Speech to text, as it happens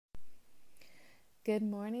Good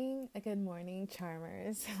morning,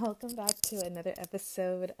 charmers. Welcome back to another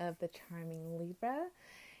episode of The Charming Libra.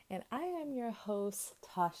 And I am your host,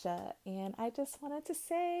 Tasha. And I just wanted to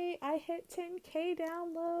say I hit 10K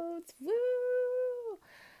downloads. Woo!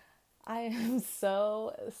 I am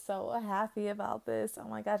so happy about this. Oh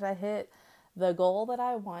my gosh, I hit the goal that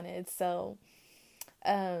I wanted.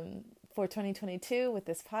 Um, for 2022 with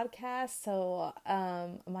this podcast.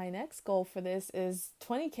 My next goal for this is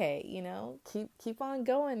 20K, keep on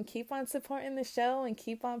going, keep on supporting the show and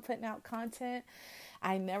keep on putting out content.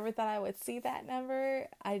 I never thought I would see that number.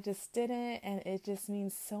 I just didn't, and it just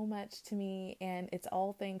means so much to me, and it's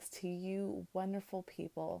all thanks to you wonderful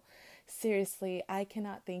people. Seriously, I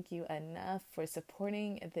cannot thank you enough for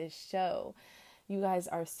supporting this show. You guys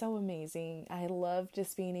are so amazing. I love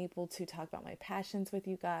just being able to talk about my passions with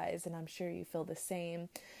you guys, and I'm sure you feel the same.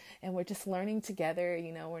 And we're just learning together.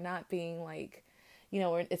 We're not being like,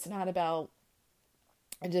 it's not about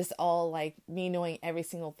just all like me knowing every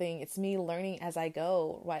single thing. It's me learning as I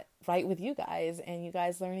go, right with you guys, and you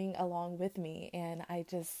guys learning along with me. And I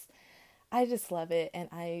just love it, and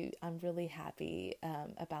I'm really happy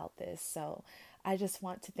about this. So I just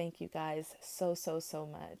want to thank you guys so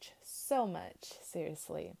much, so much,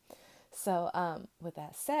 seriously. With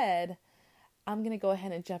that said, I'm gonna go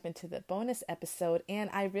ahead and jump into the bonus episode, and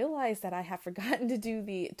I realized that I have forgotten to do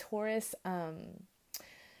the Taurus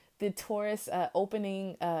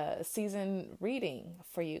opening season reading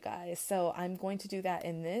for you guys. So I'm going to do that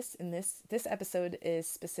in this. This episode is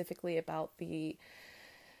specifically about the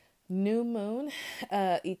new moon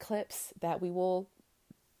eclipse that we will,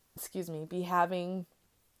 be having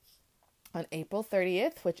on April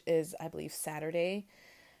 30th, which is, I believe, Saturday.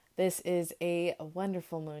 This is a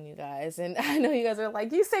wonderful moon, you guys. And I know you guys are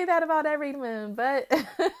like, you say that about every moon, but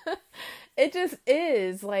it just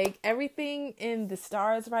is. Like, everything in the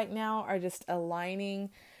stars right now are just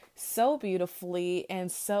aligning so beautifully,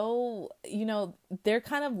 and so, they're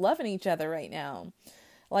kind of loving each other right now.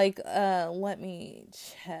 Like, let me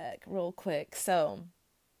check real quick.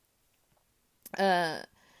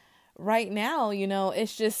 Right now,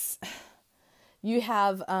 it's just, we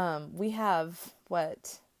have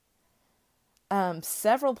what?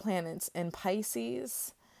 Several planets in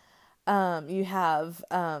Pisces. You have,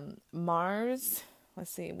 Mars. Let's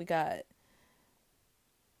see, we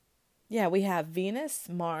have Venus,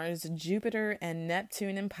 Mars, Jupiter, and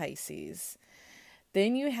Neptune in Pisces.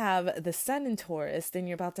 Then you have the sun in Taurus. Then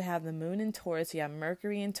you're about to have the moon in Taurus. You have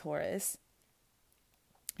Mercury in Taurus,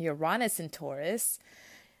 Uranus in Taurus.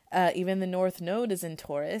 Even the North Node is in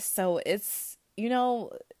Taurus. So it's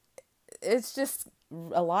just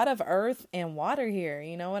a lot of earth and water here.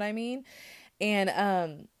 You know what I mean?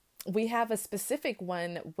 And we have a specific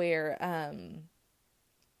one where,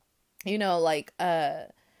 like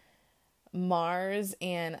Mars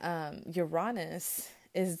and Uranus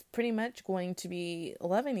is pretty much going to be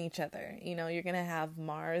loving each other. You're going to have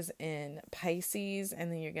Mars in Pisces,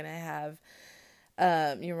 and then you're going to have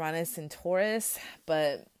Uranus in Taurus,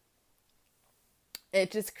 but it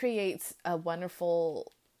just creates a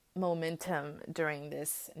wonderful momentum during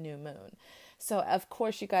this new moon. So, of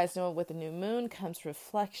course, you guys know with the new moon comes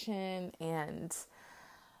reflection and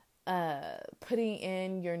putting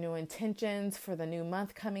in your new intentions for the new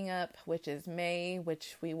month coming up, which is May,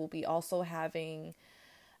 which we will be also having,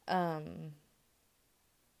 what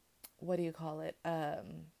do you call it?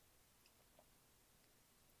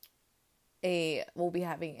 We'll be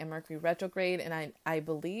having a Mercury retrograde, and I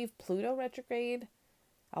believe Pluto retrograde.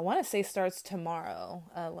 I want to say starts tomorrow.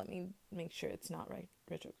 Let me make sure it's not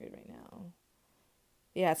retrograde right now.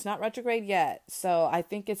 Yeah, it's not retrograde yet. So I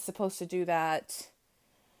think it's supposed to do that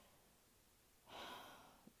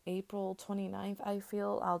April 29th, I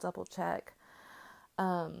feel. I'll double check.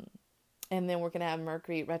 And then we're going to have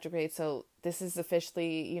Mercury retrograde. So this is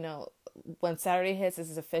officially, when Saturday hits, this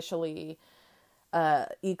is officially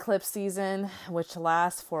eclipse season, which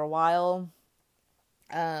lasts for a while.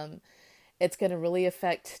 It's going to really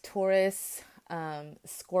affect Taurus,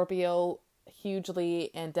 Scorpio hugely,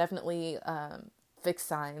 and definitely fixed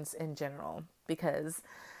signs in general, because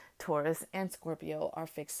Taurus and Scorpio are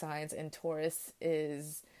fixed signs, and Taurus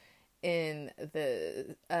is in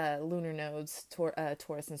the lunar nodes,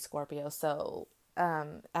 Taurus and Scorpio. So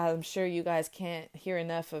I'm sure you guys can't hear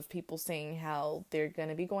enough of people saying how they're going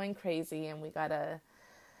to be going crazy, and we got to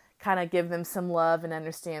kind of give them some love and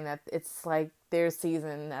understand that it's like their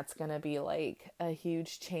season that's going to be like a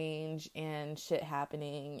huge change and shit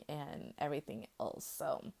happening and everything else.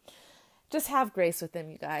 So just have grace with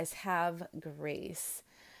them, you guys. Have grace.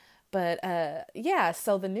 But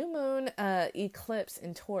so the new moon eclipse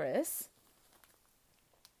in Taurus,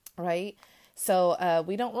 right? So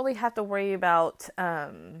we don't really have to worry about,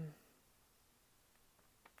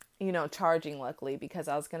 charging, luckily, because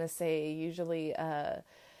I was going to say usually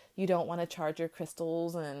you don't want to charge your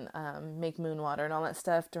crystals and make moon water and all that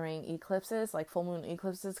stuff during eclipses, like full moon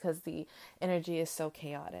eclipses, because the energy is so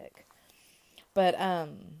chaotic. But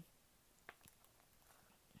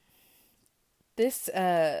this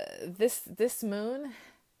moon,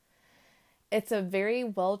 it's a very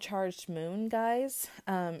well charged moon, guys.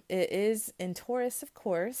 It is in Taurus, of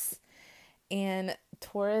course, and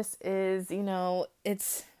Taurus is,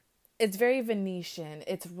 it's very Venetian.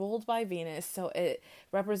 It's ruled by Venus, so it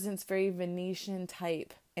represents very Venetian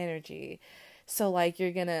type energy. So like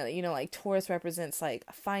you're gonna, like Taurus represents like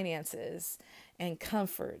finances and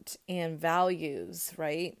comfort and values,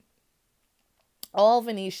 right? All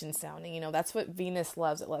Venetian sounding, that's what Venus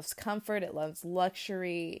loves. It loves comfort, it loves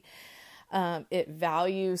luxury, it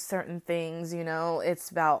values certain things, it's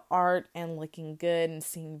about art and looking good and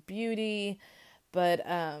seeing beauty. But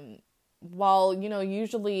while,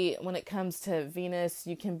 usually when it comes to Venus,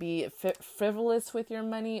 you can be frivolous with your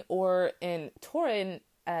money, or in Tauran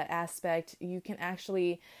aspect, you can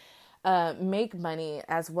actually make money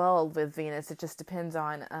as well with Venus. It just depends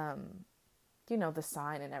on, the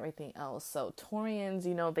sign and everything else. So Taurians,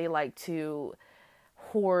 they like to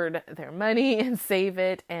hoard their money and save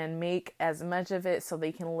it and make as much of it so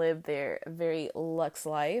they can live their very luxe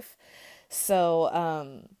life.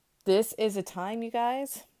 So this is a time, you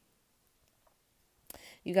guys.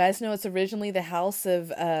 You guys know it's originally the house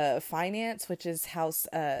of finance, which is house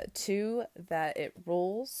 2 that it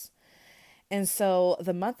rules. And so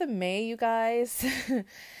the month of May, you guys,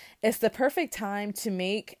 it's the perfect time to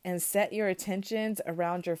make and set your attentions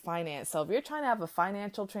around your finance. So if you're trying to have a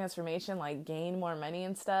financial transformation, like gain more money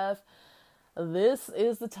and stuff, this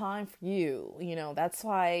is the time for you. That's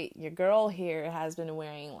why your girl here has been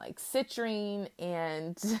wearing like citrine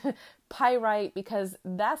and pyrite, because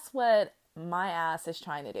that's what my ass is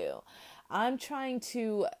trying to do. I'm trying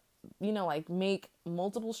to, like make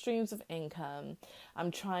multiple streams of income.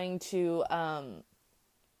 I'm trying to,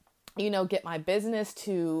 get my business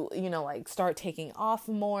to, like start taking off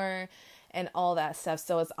more and all that stuff.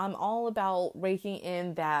 So I'm all about raking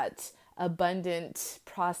in that abundant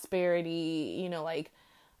prosperity, like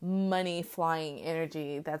money flying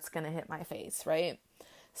energy that's going to hit my face. Right.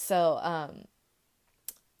 So,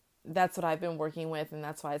 that's what I've been working with, and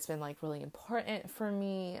that's why it's been like really important for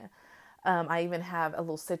me. I even have a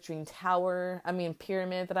little citrine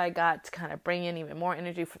pyramid that I got to kind of bring in even more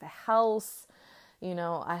energy for the house.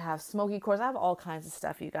 I have smoky quartz. I have all kinds of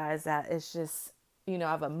stuff, you guys, that is just, I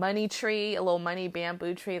have a money tree, a little money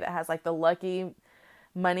bamboo tree that has like the lucky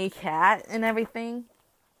money cat and everything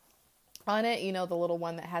on it. The little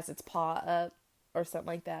one that has its paw up or something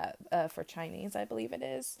like that, for Chinese, I believe it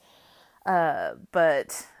is.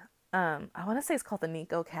 But I want to say it's called the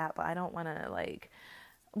Nico cat, but I don't want to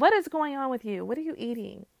what is going on with you? What are you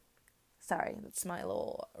eating? Sorry, that's my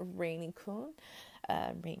little rainy coon.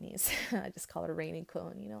 Rainies. I just call it a rainy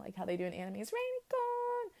coon, like how they do in animes, rainy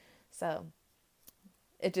coon. So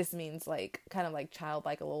it just means like kind of like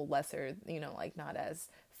childlike, a little lesser, like not as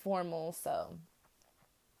formal. So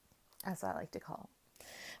that's what I like to call it.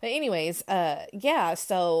 But anyways,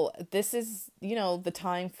 so this is, the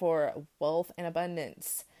time for wealth and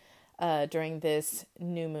abundance during this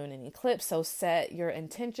new moon and eclipse. So set your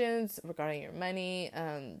intentions regarding your money.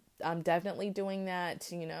 I'm definitely doing that.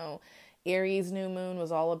 Aries new moon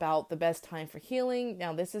was all about the best time for healing.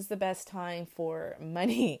 Now this is the best time for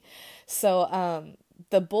money. So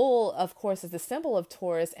the bull, of course, is the symbol of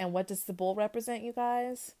Taurus. And what does the bull represent, you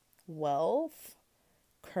guys? Wealth,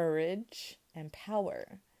 courage, and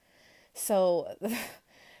power. So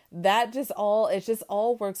it just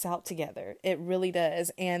all works out together. It really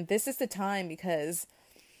does. And this is the time, because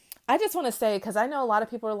I just want to say, because I know a lot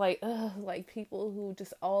of people are like, ugh, like people who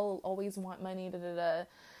just always want money, da da da.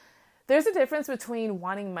 There's a difference between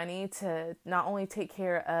wanting money to not only take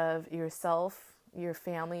care of yourself, your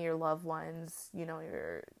family, your loved ones,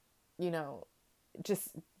 just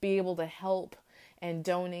be able to help and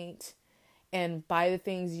donate and buy the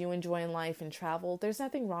things you enjoy in life and travel. There's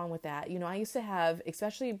nothing wrong with that. I used to have,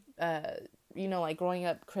 especially, like growing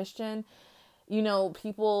up Christian,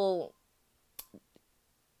 people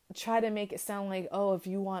try to make it sound like, oh, if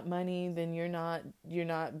you want money, then you're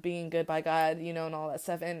not being good by God, and all that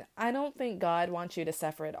stuff. And I don't think God wants you to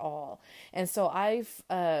suffer at all. And so I've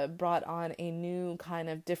brought on a new kind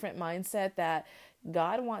of different mindset that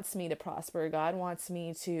God wants me to prosper. God wants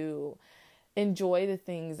me to enjoy the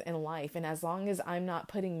things in life. And as long as I'm not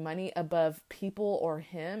putting money above people or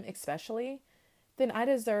him, especially, then I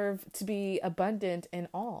deserve to be abundant in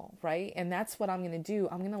all, right? And that's what I'm going to do.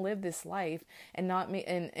 I'm going to live this life and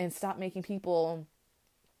and stop making people,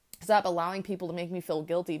 stop allowing people to make me feel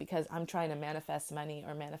guilty because I'm trying to manifest money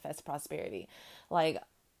or manifest prosperity. Like,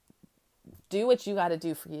 do what you got to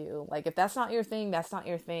do for you. Like, if that's not your thing, that's not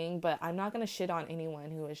your thing. But I'm not going to shit on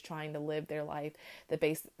anyone who is trying to live their life the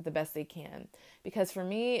best they can. Because for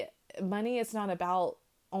me, money is not about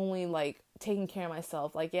only like taking care of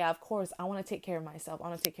myself. Like, yeah, of course, I want to take care of myself. I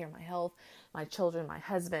want to take care of my health, my children, my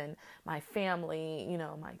husband, my family, you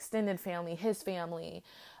know, my extended family, his family,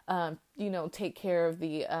 you know, take care of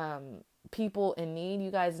the people in need.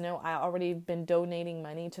 You guys know I already been donating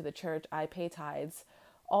money to the church. I pay tithes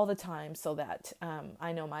all the time so that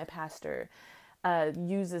I know my pastor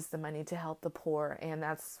uses the money to help the poor, and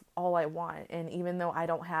that's all I want. And even though I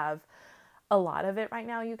don't have a lot of it right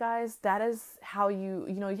now, you guys, that is how you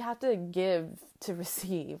know, you have to give to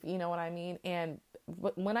receive, you know what I mean? And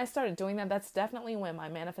when I started doing that, that's definitely when my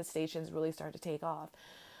manifestations really started to take off.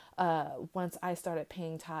 Once I started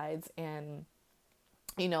paying tithes and,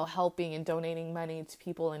 you know, helping and donating money to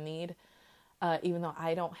people in need, even though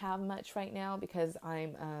I don't have much right now because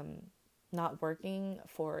I'm not working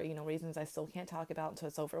for, you know, reasons I still can't talk about until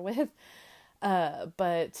it's over with.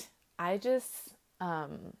 But I just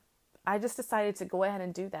decided to go ahead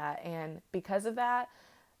and do that, and because of that,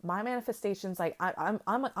 my manifestations, like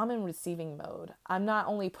I'm in receiving mode. I'm not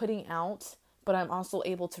only putting out, but I'm also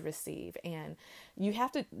able to receive, and you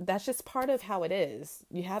have to. That's just part of how it is.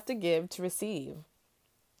 You have to give to receive.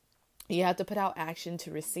 You have to put out action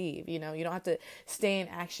to receive. You know, you don't have to stay in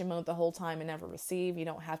action mode the whole time and never receive. You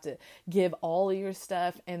don't have to give all of your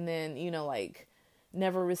stuff and then, you know, like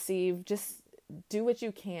never receive. Just do what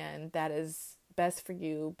you can that is best for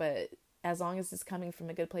you. But as long as it's coming from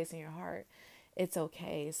a good place in your heart, it's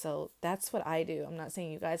okay. So that's what I do. I'm not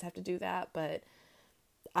saying you guys have to do that, but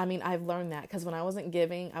I mean, I've learned that because when I wasn't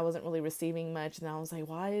giving, I wasn't really receiving much. And I was like,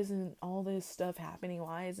 why isn't all this stuff happening?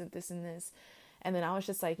 Why isn't this and this? And then I was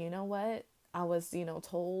just like, you know what? I was, you know,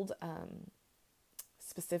 told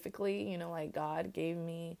specifically, you know, like God gave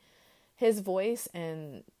me his voice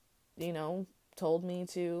and, you know, told me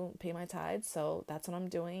to pay my tithes. So that's what I'm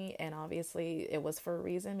doing. And obviously it was for a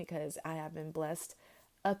reason because I have been blessed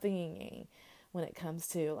up the yin yang when it comes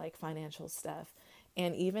to like financial stuff.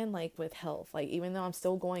 And even like with health, like even though I'm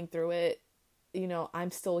still going through it, you know, I'm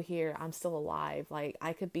still here. I'm still alive. Like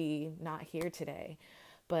I could be not here today,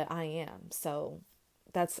 but I am. So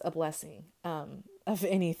that's a blessing of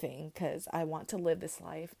anything because I want to live this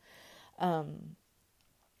life.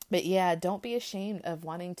 But yeah, don't be ashamed of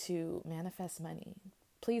wanting to manifest money.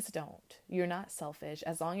 Please don't. You're not selfish.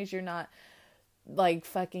 As long as you're not like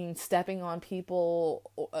fucking stepping on people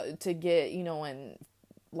to get, you know, and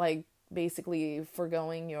like basically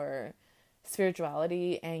forgoing your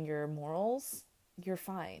spirituality and your morals, you're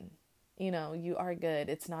fine. You know, you are good.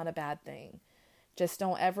 It's not a bad thing. Just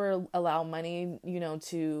don't ever allow money, you know,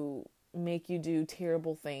 to make you do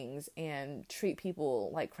terrible things and treat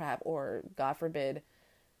people like crap or, God forbid,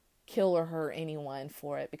 kill or hurt anyone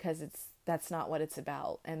for it, because that's not what it's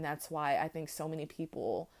about. And that's why I think so many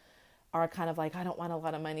people are kind of like, I don't want a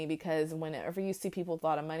lot of money, because whenever you see people with a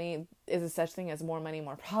lot of money, is a such thing as more money,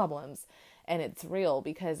 more problems. And it's real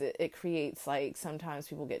because it creates like, sometimes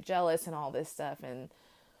people get jealous and all this stuff. And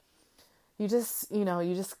you just, you know,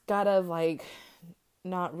 you just gotta like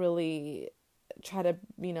not really try to,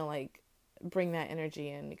 you know, like bring that energy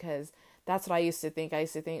in, because that's what I used to think. I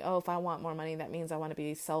used to think, oh, if I want more money, that means I want to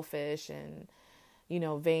be selfish and, you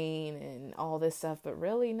know, vain and all this stuff. But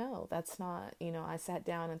really, no, that's not, you know, I sat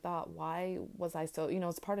down and thought, why was I so, you know,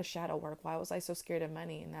 it's part of shadow work. Why was I so scared of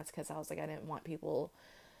money? And that's because I was like, I didn't want people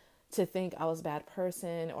to think I was a bad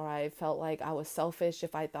person, or I felt like I was selfish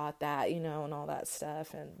if I thought that, you know, and all that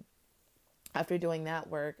stuff. And after doing that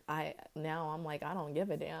work, I'm like, I don't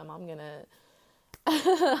give a damn. I'm going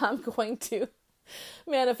to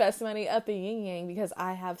manifest money up the yin yang, because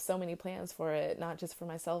I have so many plans for it, not just for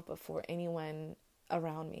myself, but for anyone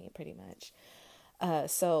around me, pretty much.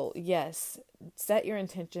 So yes, set your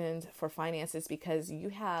intentions for finances, because you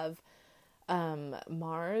have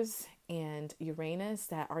Mars and Uranus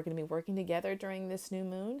that are going to be working together during this new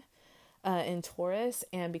moon in Taurus.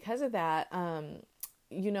 And because of that,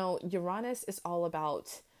 you know, Uranus is all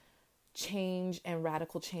about change and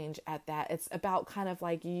radical change at that. It's about kind of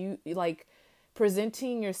like you, like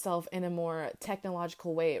presenting yourself in a more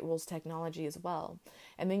technological way. It rules technology as well.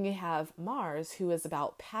 And then you have Mars, who is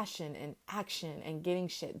about passion and action and getting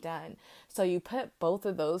shit done. So you put both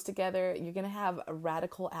of those together, you're going to have a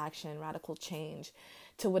radical action, radical change.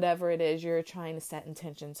 to whatever it is you're trying to set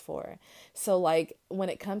intentions for. So like when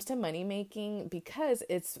it comes to money making, because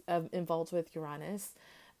it's involved with Uranus,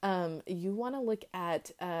 you want to look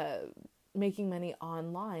at making money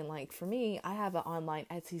online. Like for me, I have an online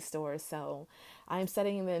Etsy store, so I'm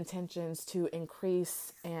setting the intentions to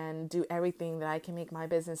increase and do everything that I can make my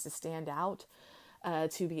business to stand out,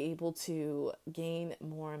 to be able to gain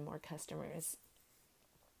more and more customers.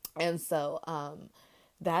 And so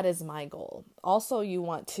that is my goal. Also, you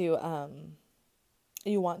want to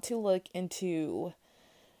look into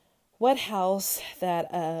what house that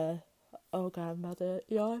oh god, I'm about to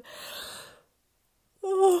yawn.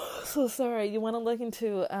 Oh, so sorry. You want to look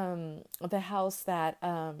into the house that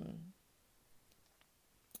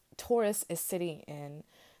Taurus is sitting in.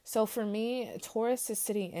 So for me, Taurus is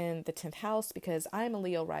sitting in the 10th house because I'm a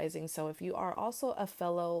Leo rising. So if you are also a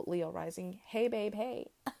fellow Leo rising, hey babe, hey.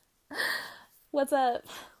 What's up?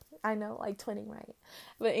 I know, like twinning, right?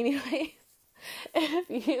 But anyway,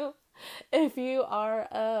 if you are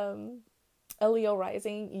a Leo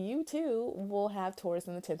rising, you too will have Taurus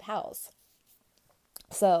in the 10th house.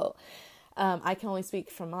 So I can only speak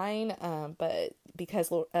for mine, but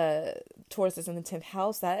because Taurus is in the 10th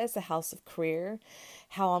house, that is the house of career,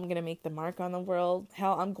 how I'm going to make the mark on the world,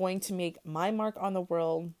 how I'm going to make my mark on the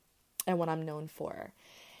world, and what I'm known for.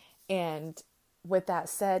 And with that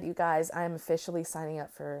said, you guys, I'm officially signing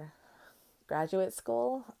up for graduate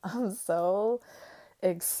school. I'm so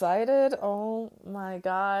excited. Oh my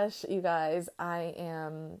gosh, you guys, I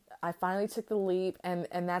finally took the leap, and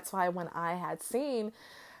that's why when I had seen,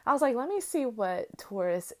 I was like, let me see what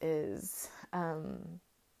Taurus is,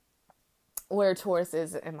 where Taurus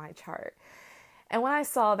is in my chart. And when I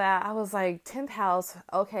saw that, I was like, 10th house,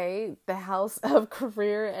 okay, the house of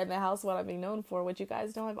career and the house what I'm being known for, which you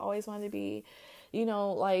guys know I've always wanted to be,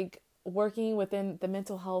 like working within the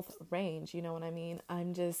mental health range, you know what I mean?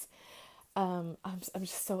 I'm just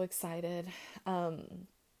so excited.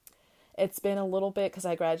 It's been a little bit because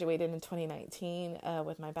I graduated in 2019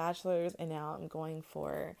 with my bachelor's, and now I'm going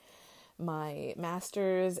for my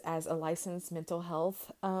master's as a licensed mental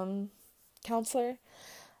health counselor.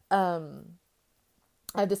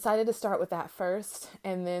 I've decided to start with that first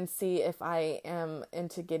and then see if I am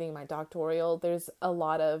into getting my doctoral. There's a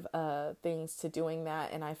lot of things to doing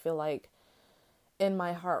that, and I feel like in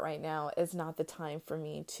my heart right now is not the time for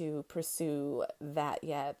me to pursue that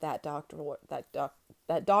yet, that doctoral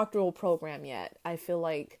program yet. I feel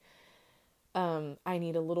like I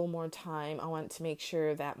need a little more time. I want to make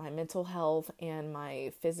sure that my mental health and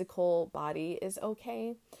my physical body is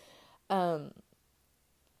okay.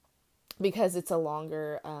 Because it's a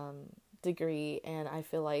longer degree, and I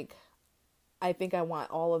feel like I think I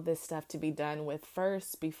want all of this stuff to be done with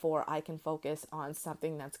first before I can focus on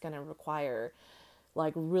something that's going to require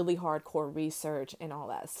like really hardcore research and all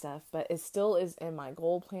that stuff. But it still is in my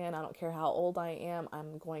goal plan. I don't care how old I am.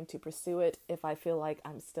 I'm going to pursue it if I feel like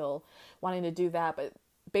I'm still wanting to do that. But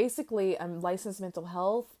basically, a licensed mental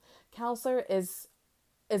health counselor is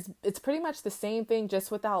it's pretty much the same thing,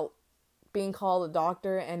 just without being called a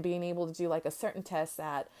doctor and being able to do like a certain test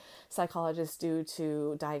that psychologists do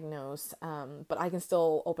to diagnose. But I can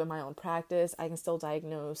still open my own practice. I can still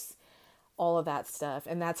diagnose all of that stuff.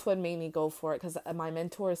 And that's what made me go for it. Cause my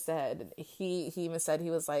mentor said, he even said, he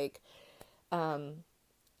was like,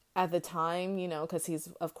 at the time, cause he's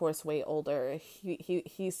of course way older.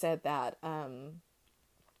 He said that,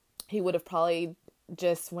 he would have probably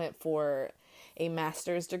just went for a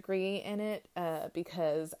master's degree in it,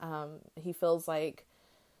 because he feels like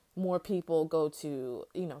more people go to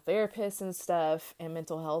therapists and stuff and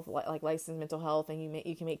mental health, like licensed mental health, and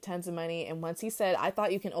you can make tons of money. And once he said, I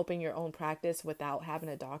thought you can open your own practice without having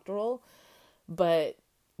a doctoral, but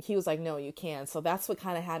he was like, no, you can. So that's what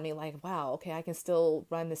kind of had me like, wow, okay, I can still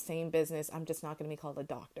run the same business. I'm just not going to be called a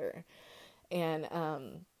doctor. And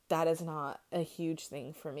that is not a huge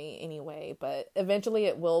thing for me anyway, but eventually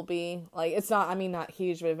it will be. Like, it's not, not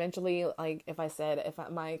huge, but eventually, like, if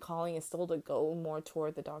my calling is still to go more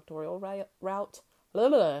toward the doctoral route, blah,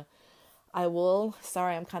 blah, I will.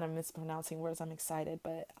 Sorry, I'm kind of mispronouncing words. I'm excited,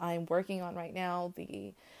 but I'm working on right now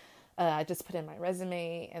I just put in my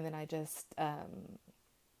resume, and then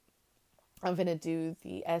I'm going to do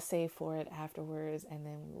the essay for it afterwards, and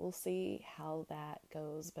then we'll see how that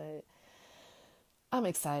goes. But I'm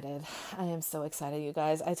excited. I am so excited, you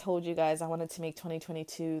guys. I told you guys I wanted to make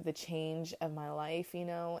 2022 the change of my life,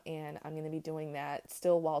 and I'm going to be doing that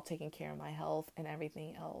still while taking care of my health and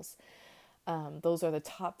everything else. Those are the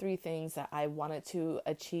top 3 things that I wanted to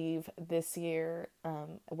achieve this year,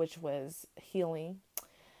 which was healing,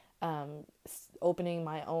 opening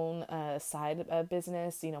my own side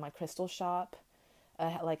business, my crystal shop,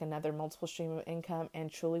 like another multiple stream of income,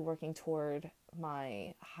 and truly working toward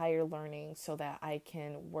my higher learning so that I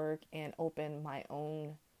can work and open my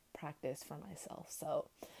own practice for myself. So,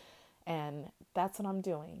 and that's what I'm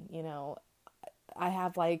doing. I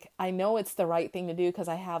have like, I know it's the right thing to do because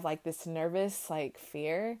I have like this nervous, like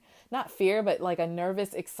fear, not fear, but like a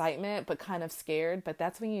nervous excitement, but kind of scared. But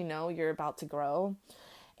that's when you're about to grow.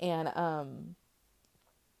 And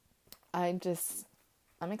I'm just,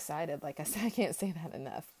 I'm excited. Like I said, I can't say that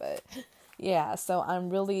enough, but yeah, so I'm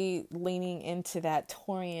really leaning into that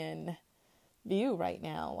Taurian view right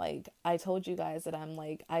now. Like I told you guys that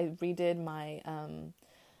I redid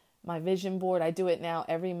my vision board. I do it now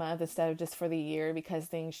every month instead of just for the year because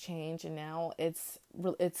things change, and now it's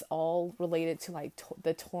all related to like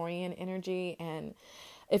the Taurian energy. And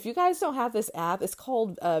if you guys don't have this app, it's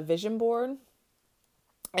called Vision Board.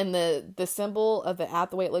 And the symbol of the app,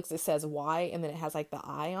 the way it looks, it says Y, and then it has like the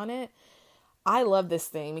eye on it. I love this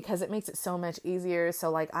thing because it makes it so much easier. So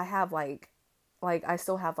like I have like I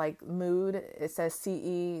still have like mood. It says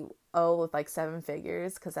CEO with like 7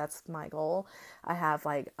 figures because that's my goal. I have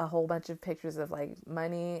like a whole bunch of pictures of like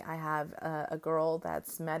money. I have a girl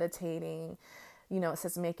that's meditating. It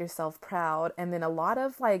says make yourself proud. And then a lot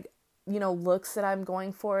of like, looks that I'm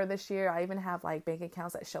going for this year. I even have like bank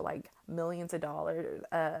accounts that show like millions of dollars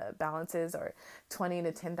balances, or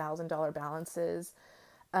 $20,000 to $10,000 balances.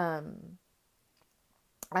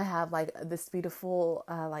 I have like this beautiful,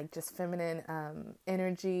 like just feminine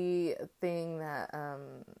energy thing that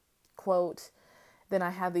quote. Then I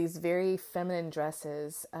have these very feminine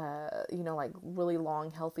dresses, like really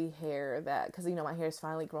long, healthy hair that, because, my hair is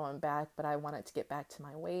finally growing back, but I want it to get back to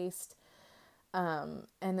my waist. And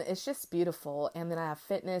it's just beautiful. And then I have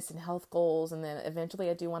fitness and health goals. And then eventually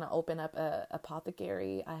I do want to open up a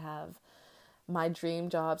apothecary. I have my dream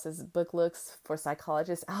jobs as book looks for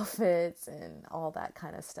psychologist outfits and all that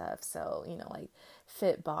kind of stuff. So, like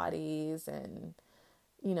fit bodies and,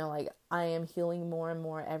 like I am healing more and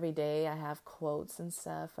more every day. I have quotes and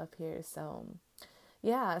stuff up here. So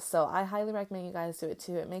yeah, so I highly recommend you guys do it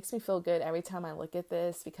too. It makes me feel good every time I look at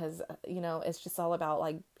this because, it's just all about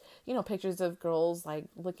like, pictures of girls like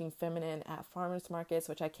looking feminine at farmers markets,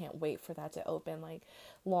 which I can't wait for that to open, like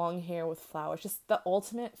long hair with flowers, just the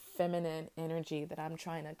ultimate feminine energy that I'm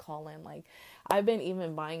trying to call in. Like I've been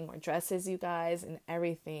even buying more dresses, you guys, and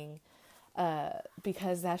everything,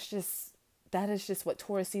 because that is just what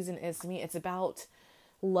Taurus season is to me. It's about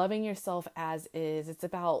loving yourself as is. It's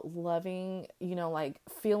about loving, like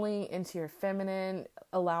feeling into your feminine,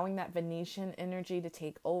 allowing that Venetian energy to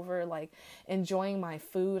take over, like enjoying my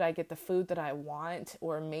food. I get the food that I want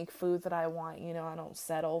or make food that I want. I don't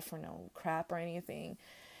settle for no crap or anything.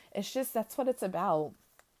 It's just, that's what it's about.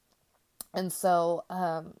 And so,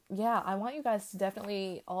 yeah, I want you guys to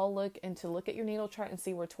definitely all look at your natal chart and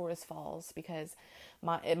see where Taurus falls, because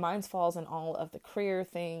mine falls in all of the career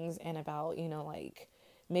things and about, like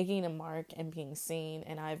making a mark and being seen.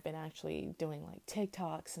 And I've been actually doing like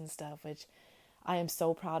TikToks and stuff, which I am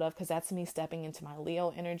so proud of, because that's me stepping into my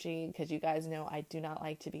Leo energy. Because you guys know I do not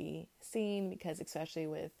like to be seen, because especially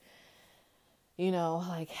with,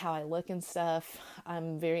 like how I look and stuff,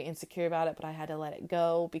 I'm very insecure about it, but I had to let it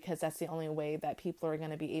go because that's the only way that people are going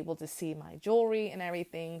to be able to see my jewelry and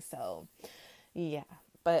everything. So yeah,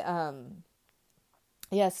 but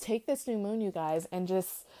yes, take this new moon, you guys, and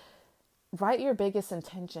just write your biggest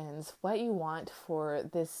intentions, what you want for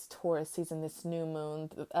this Taurus season, this new moon,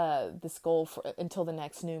 this goal for until the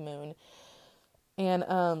next new moon,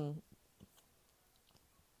 and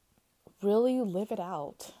really live it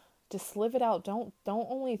out. Just live it out. Don't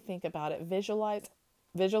only think about it. Visualize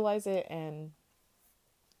it and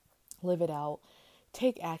live it out.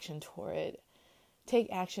 Take action toward it. Take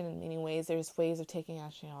action in many ways. There's ways of taking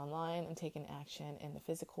action online and taking action in the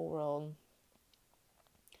physical world.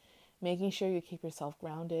 Making sure you keep yourself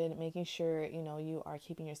grounded, making sure, you are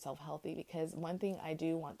keeping yourself healthy. Because one thing I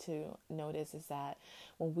do want to notice is that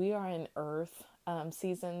when we are in earth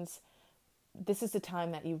seasons, this is the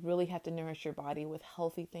time that you really have to nourish your body with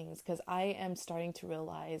healthy things. Because I am starting to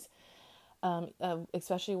realize,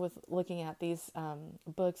 especially with looking at these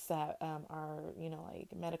books that are, like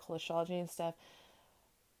medical astrology and stuff,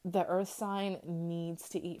 the earth sign needs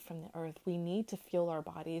to eat from the earth. We need to fuel our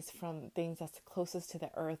bodies from things that's closest to the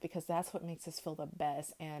earth, because that's what makes us feel the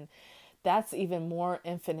best. And that's even more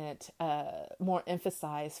more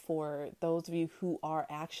emphasized for those of you who are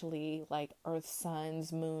actually like earth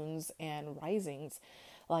suns, moons, and risings.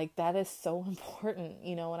 Like that is so important.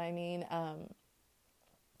 You know what I mean?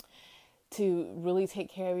 To really take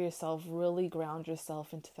care of yourself, really ground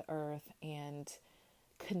yourself into the earth, and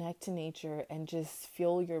connect to nature and just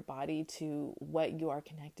feel your body to what you are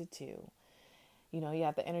connected to. You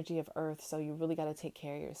have the energy of earth, so you really got to take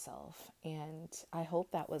care of yourself. And I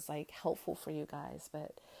hope that was like helpful for you guys.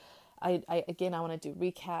 But I want to do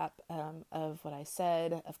recap of what I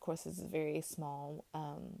said. Of course, this is a very small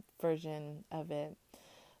version of it,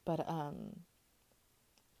 but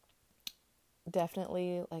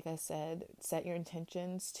definitely, like I said, set your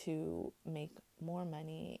intentions to make more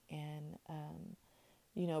money and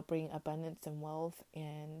bring abundance and wealth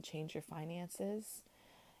and change your finances.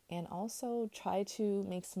 And also try to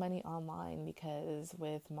make some money online, because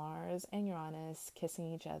with Mars and Uranus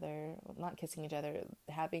kissing each other, not kissing each other,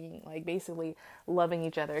 having like basically loving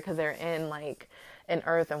each other because they're in like an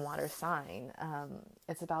earth and water sign.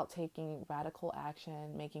 It's about taking radical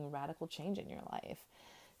action, making radical change in your life.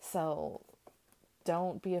 So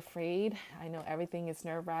don't be afraid. I know everything is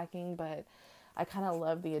nerve-wracking, but I kind of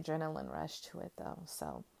love the adrenaline rush to it though.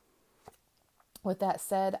 So with that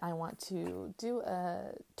said, I want to do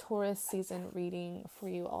a Taurus season reading for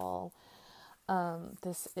you all.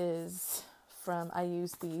 This is I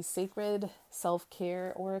use the Sacred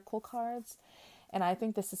Self-Care Oracle cards, and I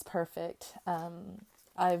think this is perfect.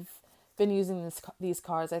 I've been using these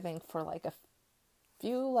cards, I think, for like a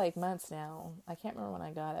few like months now. I can't remember when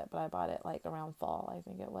I got it, but I bought it like around fall, I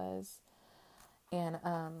think it was. And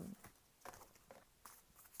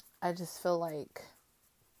I just feel like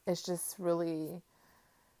it's just really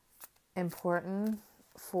important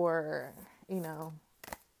for,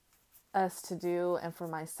 us to do, and for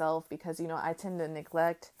myself, because, I tend to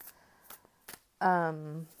neglect, I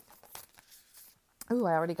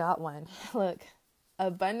already got one. Look,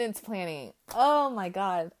 abundance planning. Oh my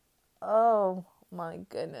God. Oh my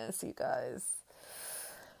goodness, you guys.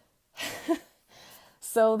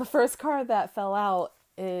 So the first card that fell out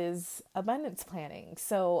is abundance planning.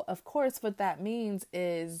 So of course, what that means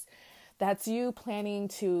is that's you planning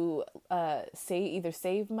to either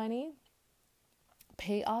save money,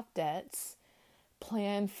 pay off debts,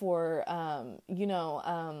 plan for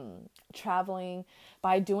traveling.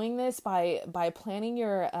 By doing this, by planning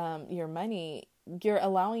your money, you're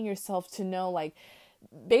allowing yourself to know, like,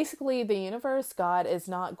 basically the universe, God, is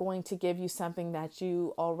not going to give you something that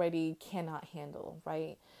you already cannot handle,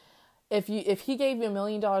 right? If he gave you $1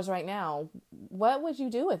 million right now, what would you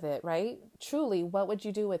do with it, right? Truly, what would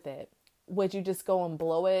you do with it? Would you just go and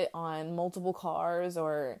blow it on multiple cars,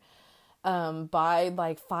 or buy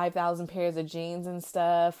like 5,000 pairs of jeans and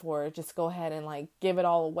stuff, or just go ahead and like give it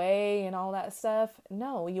all away and all that stuff?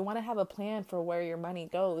 No, you want to have a plan for where your money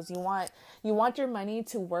goes. You want your money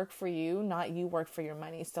to work for you, not you work for your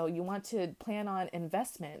money. So you want to plan on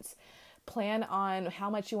investments. Plan on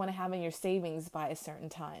how much you want to have in your savings by a certain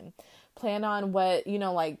time. Plan on what,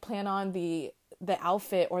 plan on the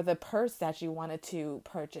outfit or the purse that you wanted to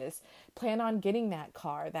purchase. Plan on getting that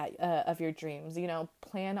car that of your dreams.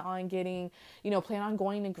 Plan on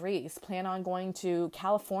going to Greece. Plan on going to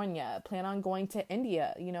California. Plan on going to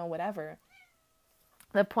India. Whatever.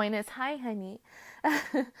 The point is, hi, honey.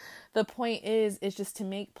 The point is just to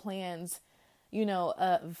make plans,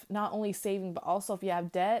 of not only saving, but also if you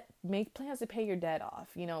have debt, make plans to pay your debt off.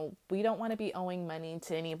 We don't want to be owing money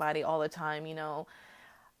to anybody all the time.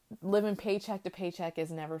 Living paycheck to paycheck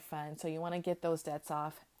is never fun. So you want to get those debts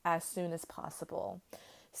off as soon as possible.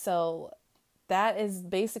 So that is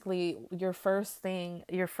basically your first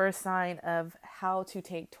sign of how to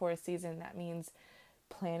take Taurus season. That means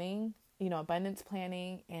planning, abundance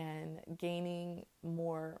planning, and gaining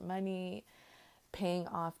more money, paying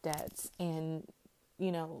off debts, and,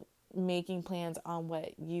 making plans on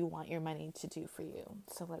what you want your money to do for you.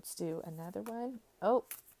 So let's do another one. Oh,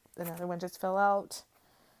 another one just fell out.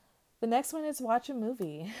 The next one is watch a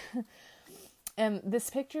movie. And this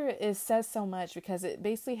picture says so much, because it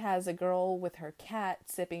basically has a girl with her cat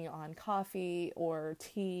sipping on coffee or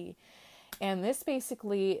tea. And this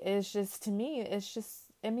basically is just, to me,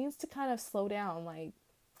 it means to kind of slow down. Like,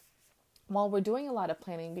 while we're doing a lot of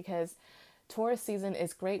planning, because Taurus season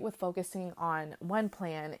is great with focusing on one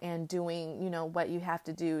plan and doing, what you have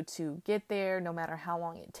to do to get there, no matter how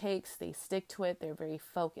long it takes. They stick to it. They're very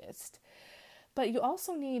focused. But you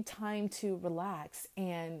also need time to relax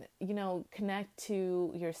and, connect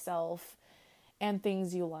to yourself and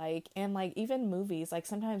things you like. And like even movies, like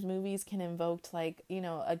sometimes movies can invoke like,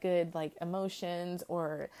 a good like emotions,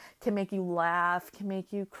 or can make you laugh, can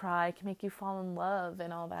make you cry, can make you fall in love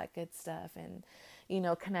and all that good stuff. And,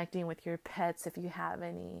 connecting with your pets if you have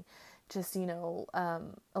any, just,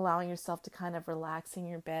 allowing yourself to kind of relax in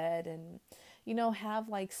your bed and, have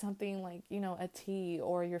like something like, a tea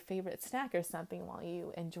or your favorite snack or something while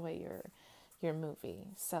you enjoy your movie.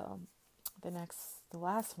 So the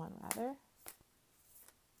last one rather.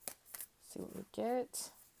 See what we get.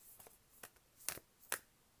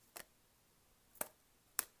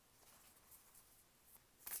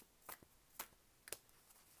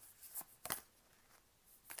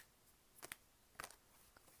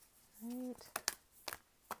 Right.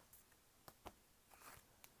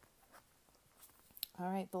 All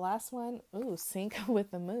right, the last one. Ooh, sync with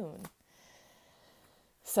the moon.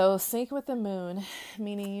 So sync with the moon,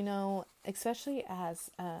 meaning, especially as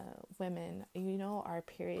women, our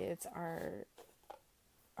periods are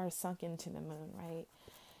sunk into the moon, right?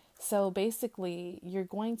 So basically, you're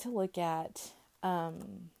going to look at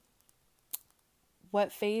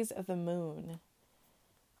what phase of the moon,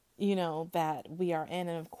 that we are in.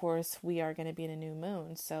 And of course, we are going to be in a new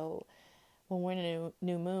moon. So when we're in a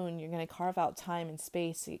new moon, you're going to carve out time and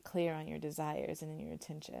space to get clear on your desires and in your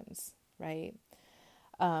intentions, right?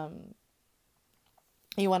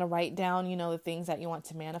 You want to write down, the things that you want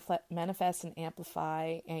to manifest and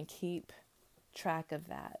amplify and keep track of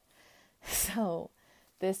that. So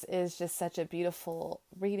this is just such a beautiful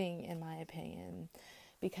reading, in my opinion,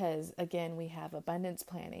 because again, we have abundance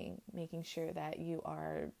planning, making sure that you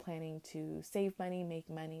are planning to save money, make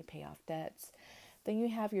money, pay off debts. Then you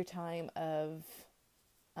have your time of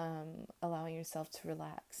allowing yourself to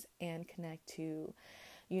relax and connect to,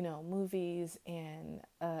 movies, and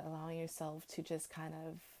allowing yourself to just kind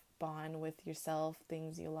of bond with yourself,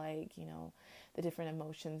 things you like, the different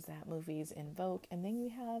emotions that movies invoke. And then you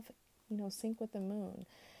have, sync with the moon,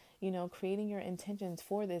 creating your intentions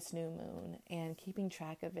for this new moon and keeping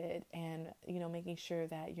track of it, and, making sure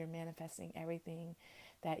that you're manifesting everything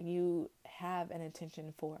that you have an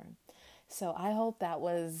intention for. So I hope that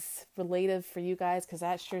was relative for you guys, because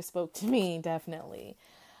that sure spoke to me, definitely.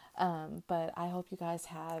 But I hope you guys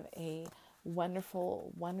have a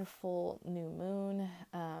wonderful, wonderful new moon.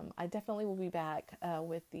 I definitely will be back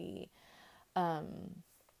with the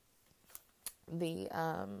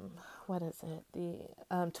what is it?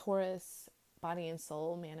 The Taurus body and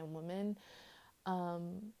soul, man and woman.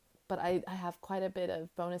 But I have quite a bit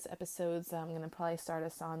of bonus episodes. I'm going to probably start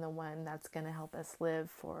us on the one that's going to help us live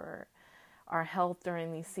for our health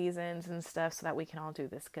during these seasons and stuff, so that we can all do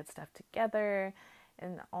this good stuff together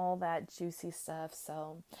and all that juicy stuff.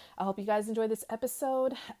 So I hope you guys enjoyed this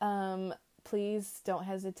episode. Please don't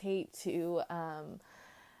hesitate to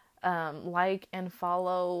like and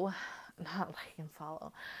follow, not like and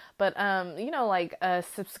follow, but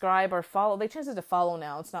subscribe or follow. They changed it to follow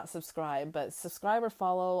now. It's not subscribe, but subscribe or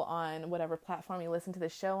follow on whatever platform you listen to the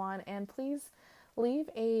show on. And please leave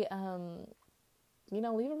a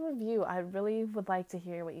leave a review. I really would like to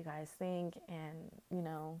hear what you guys think, and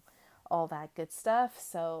all that good stuff.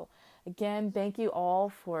 So again, thank you all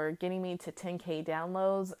for getting me to 10K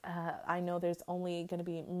downloads. I know there's only going to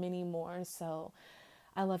be many more, so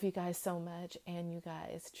I love you guys so much, and you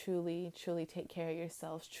guys truly, truly take care of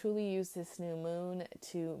yourselves. Truly use this new moon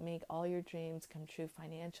to make all your dreams come true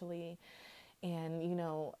financially. And,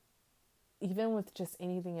 even with just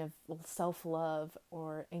anything of self-love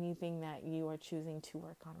or anything that you are choosing to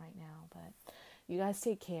work on right now. But you guys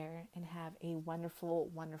take care and have a wonderful,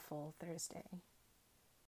 wonderful Thursday.